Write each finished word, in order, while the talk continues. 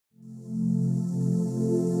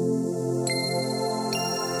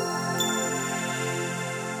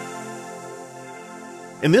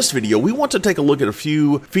In this video, we want to take a look at a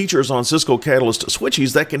few features on Cisco Catalyst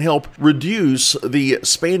switches that can help reduce the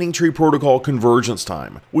spanning tree protocol convergence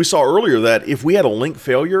time. We saw earlier that if we had a link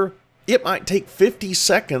failure, it might take 50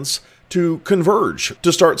 seconds to converge,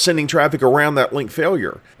 to start sending traffic around that link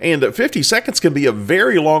failure. And 50 seconds can be a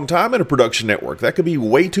very long time in a production network. That could be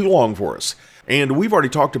way too long for us. And we've already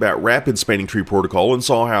talked about rapid spanning tree protocol and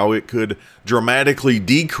saw how it could dramatically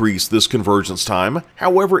decrease this convergence time.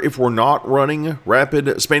 However, if we're not running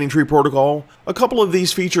rapid spanning tree protocol, a couple of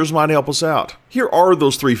these features might help us out. Here are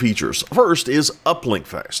those three features. First is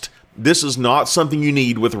UplinkFast. This is not something you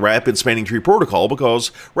need with Rapid Spanning Tree Protocol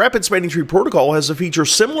because Rapid Spanning Tree Protocol has a feature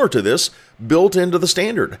similar to this built into the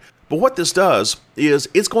standard. But what this does is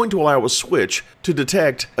it's going to allow a switch to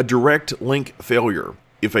detect a direct link failure.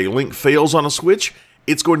 If a link fails on a switch,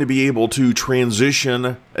 it's going to be able to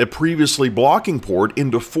transition a previously blocking port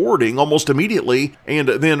into forwarding almost immediately and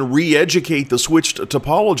then re-educate the switched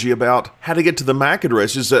topology about how to get to the MAC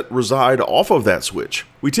addresses that reside off of that switch.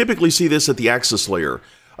 We typically see this at the access layer.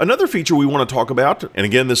 Another feature we want to talk about, and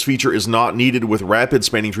again, this feature is not needed with Rapid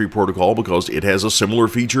Spanning Tree Protocol because it has a similar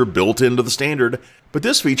feature built into the standard, but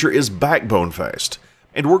this feature is Backbone Fast.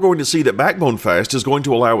 And we're going to see that Backbone Fast is going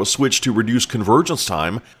to allow a switch to reduce convergence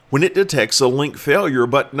time when it detects a link failure,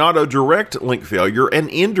 but not a direct link failure, an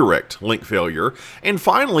indirect link failure. And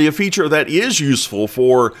finally, a feature that is useful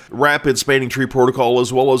for Rapid Spanning Tree Protocol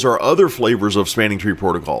as well as our other flavors of Spanning Tree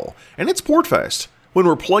Protocol, and it's PortFast. When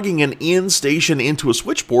we're plugging an in station into a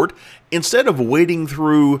switch port, instead of waiting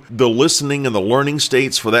through the listening and the learning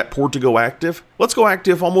states for that port to go active, let's go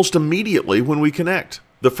active almost immediately when we connect.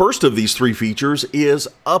 The first of these three features is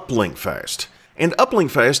UplinkFast. And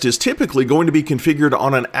UplinkFast is typically going to be configured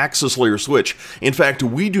on an access layer switch. In fact,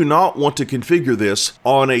 we do not want to configure this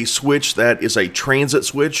on a switch that is a transit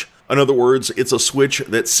switch. In other words, it's a switch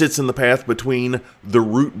that sits in the path between the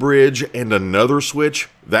root bridge and another switch.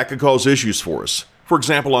 That could cause issues for us. For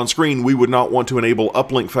example, on screen, we would not want to enable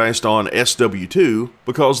UplinkFast on SW2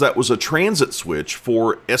 because that was a transit switch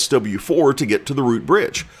for SW4 to get to the root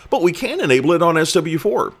bridge. But we can enable it on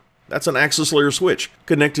SW4. That's an access layer switch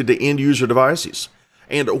connected to end user devices.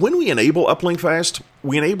 And when we enable UplinkFast,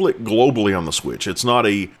 we enable it globally on the switch. It's not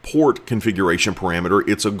a port configuration parameter,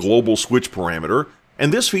 it's a global switch parameter.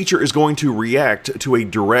 And this feature is going to react to a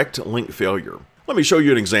direct link failure. Let me show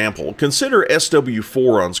you an example. Consider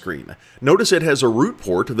SW4 on screen. Notice it has a root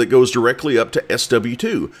port that goes directly up to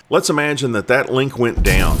SW2. Let's imagine that that link went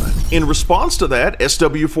down. In response to that,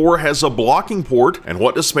 SW4 has a blocking port, and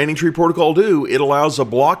what does Spanning Tree Protocol do? It allows a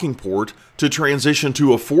blocking port to transition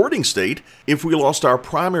to a forwarding state if we lost our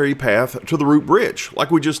primary path to the root bridge, like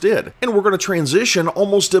we just did. And we're going to transition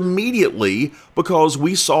almost immediately because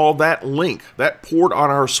we saw that link, that port on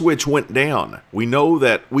our switch went down. We know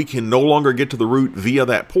that we can no longer get to the root via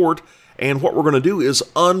that port, and what we're going to do is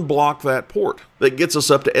unblock that port. That gets us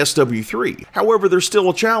up to SW3. However, there's still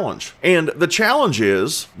a challenge. And the challenge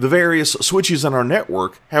is the various switches in our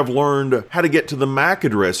network have learned how to get to the MAC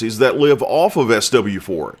addresses that live off of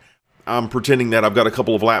SW4. I'm pretending that I've got a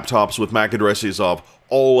couple of laptops with MAC addresses of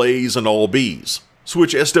all A's and all B's.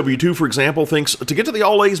 Switch SW2, for example, thinks to get to the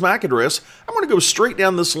all A's MAC address, I'm going to go straight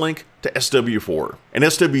down this link to SW4. And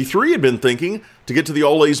SW3 had been thinking to get to the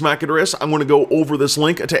all A's MAC address, I'm going to go over this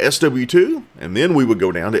link to SW2, and then we would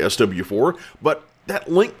go down to SW4. But that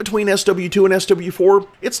link between SW2 and SW4,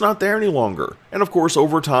 it's not there any longer. And of course,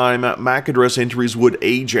 over time, MAC address entries would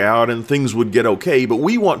age out and things would get okay, but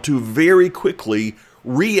we want to very quickly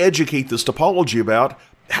re-educate this topology about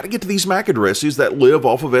how to get to these MAC addresses that live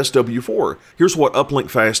off of SW4. Here's what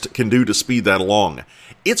UplinkFast can do to speed that along.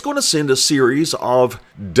 It's going to send a series of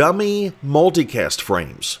dummy multicast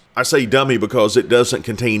frames. I say dummy because it doesn't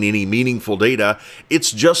contain any meaningful data.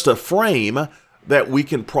 It's just a frame that we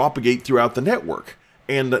can propagate throughout the network.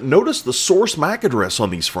 And notice the source MAC address on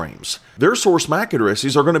these frames. Their source MAC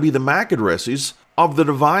addresses are going to be the MAC addresses of the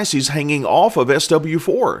devices hanging off of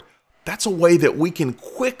SW4. That's a way that we can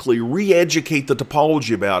quickly re-educate the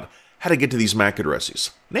topology about how to get to these MAC addresses.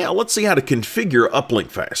 Now, let's see how to configure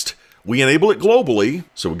UplinkFast. We enable it globally,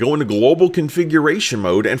 so we go into global configuration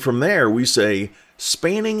mode, and from there we say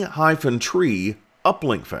spanning-tree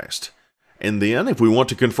UplinkFast. And then, if we want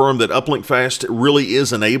to confirm that UplinkFast really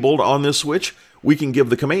is enabled on this switch, we can give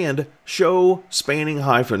the command show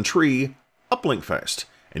spanning-tree UplinkFast.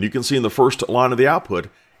 And you can see in the first line of the output,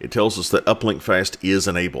 it tells us that UplinkFast is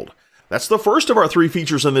enabled. That's the first of our three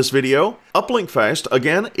features in this video. UplinkFast,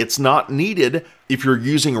 again, it's not needed if you're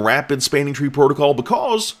using Rapid Spanning Tree Protocol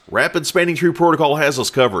because Rapid Spanning Tree Protocol has us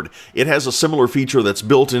covered. It has a similar feature that's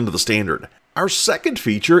built into the standard. Our second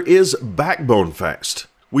feature is Backbone Fast.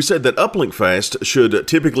 We said that UplinkFast should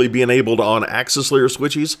typically be enabled on access layer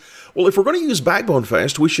switches. Well, if we're going to use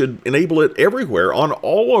BackboneFast, we should enable it everywhere on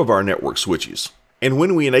all of our network switches. And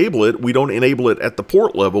when we enable it, we don't enable it at the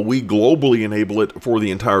port level, we globally enable it for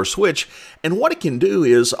the entire switch. And what it can do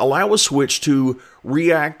is allow a switch to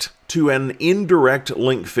react to an indirect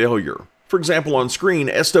link failure. For example, on screen,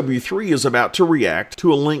 SW3 is about to react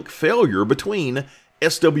to a link failure between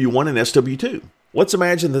SW1 and SW2. Let's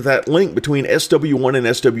imagine that that link between SW1 and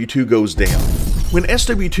SW2 goes down. When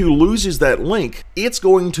SW2 loses that link, it's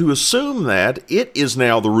going to assume that it is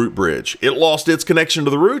now the root bridge. It lost its connection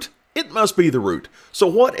to the root. It must be the root. So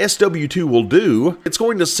what SW2 will do, it's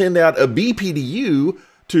going to send out a BPDU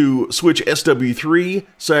to switch SW3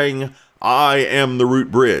 saying, I am the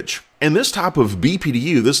root bridge. And this type of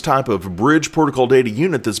BPDU, this type of bridge protocol data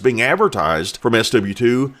unit that's being advertised from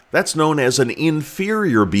SW2, that's known as an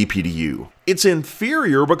inferior BPDU. It's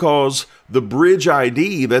inferior because the bridge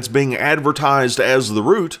ID that's being advertised as the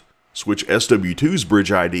root, switch SW2's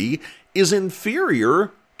bridge ID, is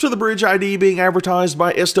inferior to the bridge ID being advertised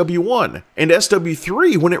by SW1. And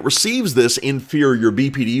SW3, when it receives this inferior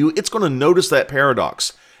BPDU, it's going to notice that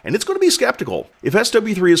paradox. And it's going to be skeptical. If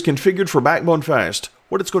SW3 is configured for BackboneFast,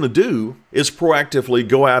 what it's going to do is proactively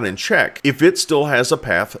go out and check if it still has a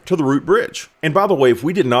path to the root bridge. And by the way, if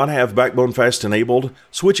we did not have BackboneFast enabled,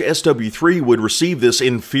 switch SW3 would receive this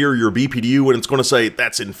inferior BPDU and it's going to say,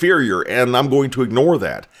 that's inferior, and I'm going to ignore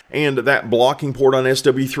that. And that blocking port on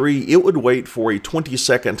SW3, it would wait for a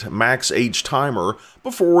 20-second max age timer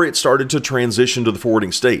before it started to transition to the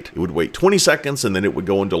forwarding state. It would wait 20 seconds and then it would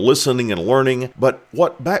go into listening and learning. But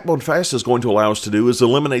what BackboneFast is going to allow us to do is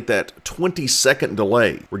eliminate that 20-second delay.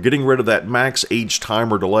 We're getting rid of that max age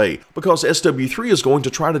timer delay because SW3 is going to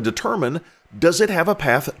try to determine, does it have a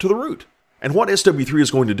path to the root? And what SW3 is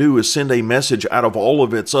going to do is send a message out of all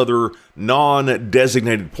of its other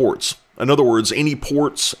non-designated ports. In other words, any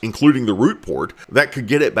ports, including the root port, that could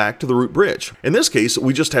get it back to the root bridge. In this case,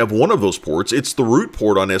 we just have one of those ports. It's the root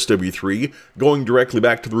port on SW3 going directly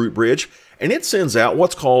back to the root bridge, and it sends out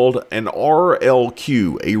what's called an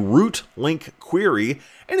RLQ, a root link query,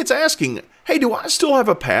 and it's asking, hey, do I still have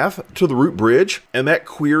a path to the root bridge? And that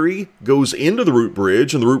query goes into the root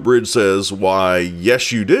bridge, and the root bridge says, why,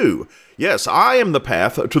 yes, you do. Yes, I am the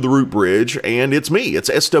path to the root bridge, and it's me, it's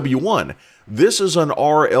SW1. This is an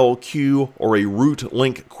RLQ, or a root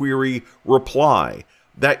link query reply.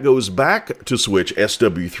 That goes back to switch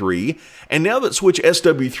SW3, and now that switch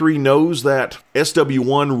SW3 knows that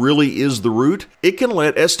SW1 really is the root, it can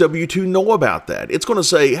let SW2 know about that. It's going to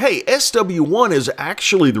say, hey, SW1 is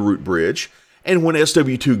actually the root bridge, and when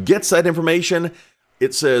SW2 gets that information,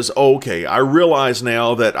 it says, okay, I realize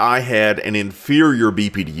now that I had an inferior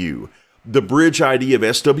BPDU. The bridge ID of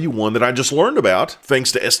SW1 that I just learned about,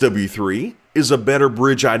 thanks to SW3, is a better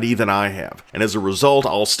bridge ID than I have. And as a result,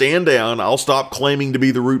 I'll stand down, I'll stop claiming to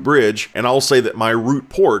be the root bridge, and I'll say that my root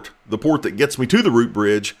port, the port that gets me to the root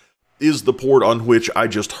bridge, is the port on which I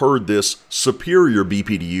just heard this superior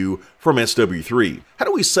BPDU from SW3. How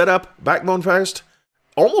do we set up BackboneFast?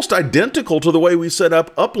 Almost identical to the way we set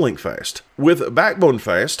up UplinkFast. With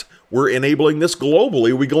BackboneFast, we're enabling this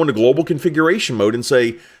globally. We go into global configuration mode and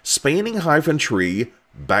say spanning-tree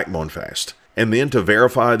BackboneFast. And then to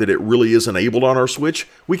verify that it really is enabled on our switch,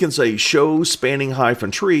 we can say show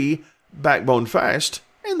spanning-tree BackboneFast.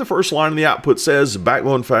 And the first line in the output says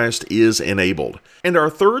BackboneFast is enabled. And our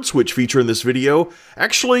third switch feature in this video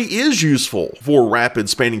actually is useful for rapid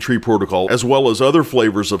spanning tree protocol, as well as other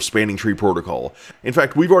flavors of spanning tree protocol. In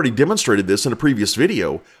fact, we've already demonstrated this in a previous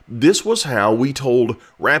video. This was how we told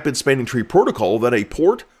rapid spanning tree protocol that a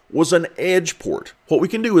port was an edge port. What we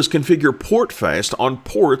can do is configure PortFast on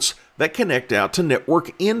ports that connect out to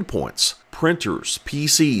network endpoints, printers,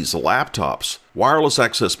 PCs, laptops, wireless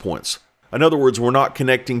access points. In other words, we're not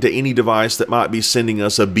connecting to any device that might be sending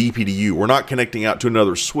us a BPDU. We're not connecting out to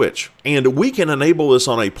another switch. And we can enable this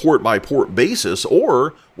on a port-by-port basis,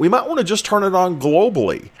 or we might want to just turn it on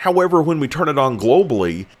globally. However, when we turn it on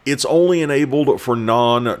globally, it's only enabled for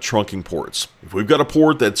non-trunking ports. If we've got a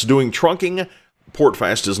port that's doing trunking,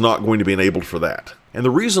 PortFast is not going to be enabled for that. And the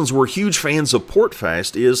reasons we're huge fans of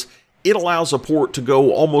PortFast is it allows a port to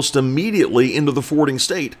go almost immediately into the forwarding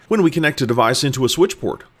state when we connect a device into a switch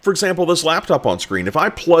port. For example, this laptop on screen, if I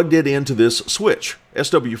plugged it into this switch,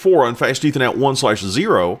 SW4 on Fast Ethernet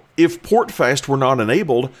 1/0, if PortFast were not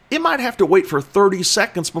enabled, it might have to wait for 30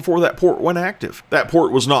 seconds before that port went active. That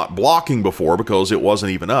port was not blocking before because it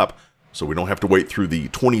wasn't even up. So we don't have to wait through the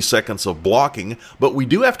 20 seconds of blocking, but we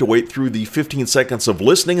do have to wait through the 15 seconds of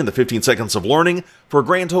listening and the 15 seconds of learning for a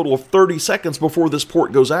grand total of 30 seconds before this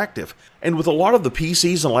port goes active. And with a lot of the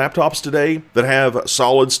PCs and laptops today that have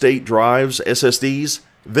solid-state drives, SSDs,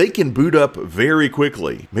 they can boot up very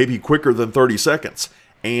quickly, maybe quicker than 30 seconds.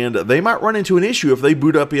 And they might run into an issue if they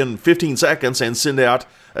boot up in 15 seconds and send out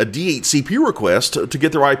a DHCP request to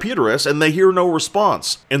get their IP address and they hear no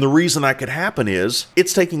response. And the reason that could happen is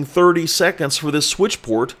it's taking 30 seconds for this switch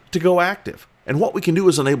port to go active. And what we can do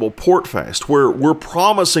is enable PortFast, where we're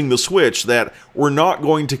promising the switch that we're not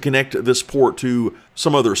going to connect this port to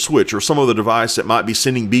some other switch or some other device that might be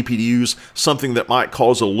sending BPDUs, something that might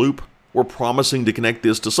cause a loop. We're promising to connect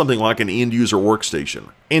this to something like an end-user workstation.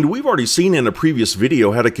 And we've already seen in a previous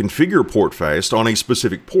video how to configure PortFast on a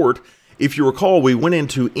specific port. If you recall, we went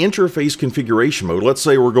into interface configuration mode. Let's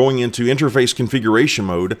say we're going into interface configuration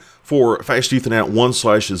mode for Fast Ethernet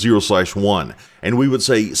 1/0/1. And we would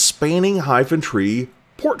say spanning-tree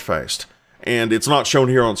PortFast. And it's not shown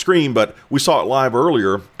here on screen, but we saw it live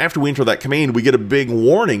earlier. After we enter that command, we get a big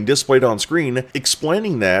warning displayed on screen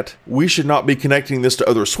explaining that we should not be connecting this to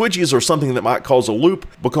other switches or something that might cause a loop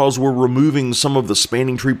because we're removing some of the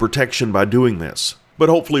spanning tree protection by doing this. But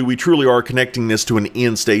hopefully we truly are connecting this to an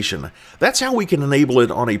end station. That's how we can enable it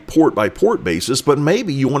on a port-by-port basis, but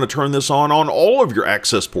maybe you want to turn this on all of your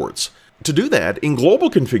access ports. To do that, in global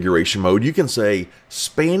configuration mode, you can say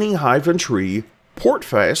spanning-tree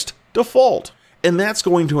PortFast default. And that's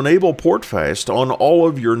going to enable PortFast on all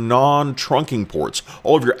of your non-trunking ports,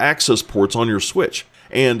 all of your access ports on your switch.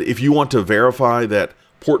 And if you want to verify that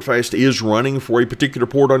PortFast is running for a particular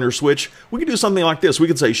port on your switch, we can do something like this. We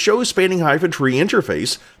can say show spanning-tree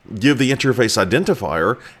interface, give the interface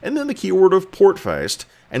identifier, and then the keyword of PortFast.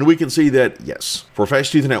 And we can see that, yes, for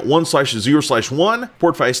Fast Ethernet 1/0/1,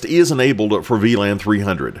 PortFast is enabled for VLAN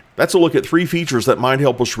 300. That's a look at 3 features that might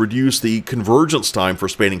help us reduce the convergence time for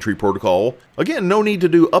spanning tree protocol. Again, no need to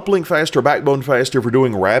do UplinkFast or BackboneFast if we're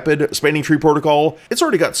doing rapid spanning tree protocol. It's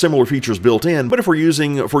already got similar features built in, but if we're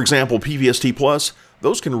using, for example, PVST+,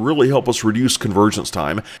 those can really help us reduce convergence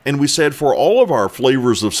time. And we said for all of our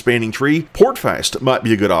flavors of spanning tree, PortFast might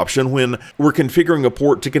be a good option when we're configuring a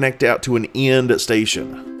port to connect out to an end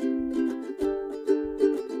station.